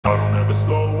never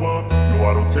slow up, no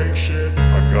I don't take shit.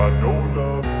 I got no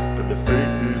love for the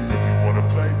fakeness. If you wanna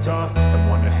play tough and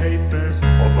wanna hate this,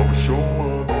 I'll always show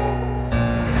up.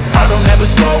 I don't ever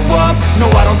slow up,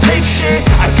 no I don't take shit.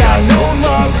 I got no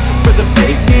love for the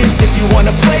fakeness. If you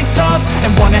wanna play tough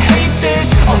and wanna hate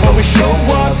this, I'll always show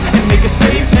up and make a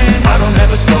statement. I don't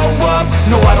ever slow up,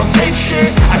 no I don't take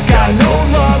shit. I got no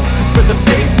love for the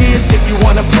fakeness. If you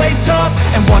wanna play tough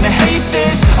and wanna hate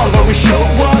this, I'll always show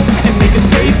up and make a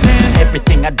statement.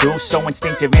 Everything I do so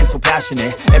instinctive and so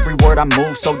passionate. Every word I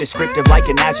move so descriptive like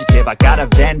an adjective. I got a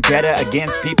vendetta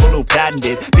against people who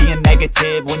patented being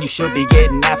negative when you should be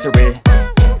getting after it.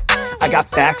 I got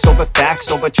facts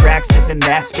over tracks, this and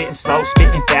that. Spitting slow,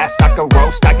 spitting fast. I could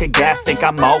roast, I could gas. Think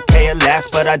I'm okay at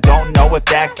last, but I don't know if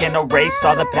that can erase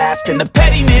all the past. And the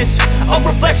pettiness, a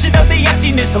reflection of the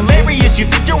emptiness. Hilarious, you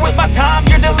think you're worth my time,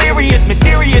 you're delirious.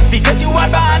 Mysterious, because you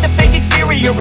hide behind a fake exterior.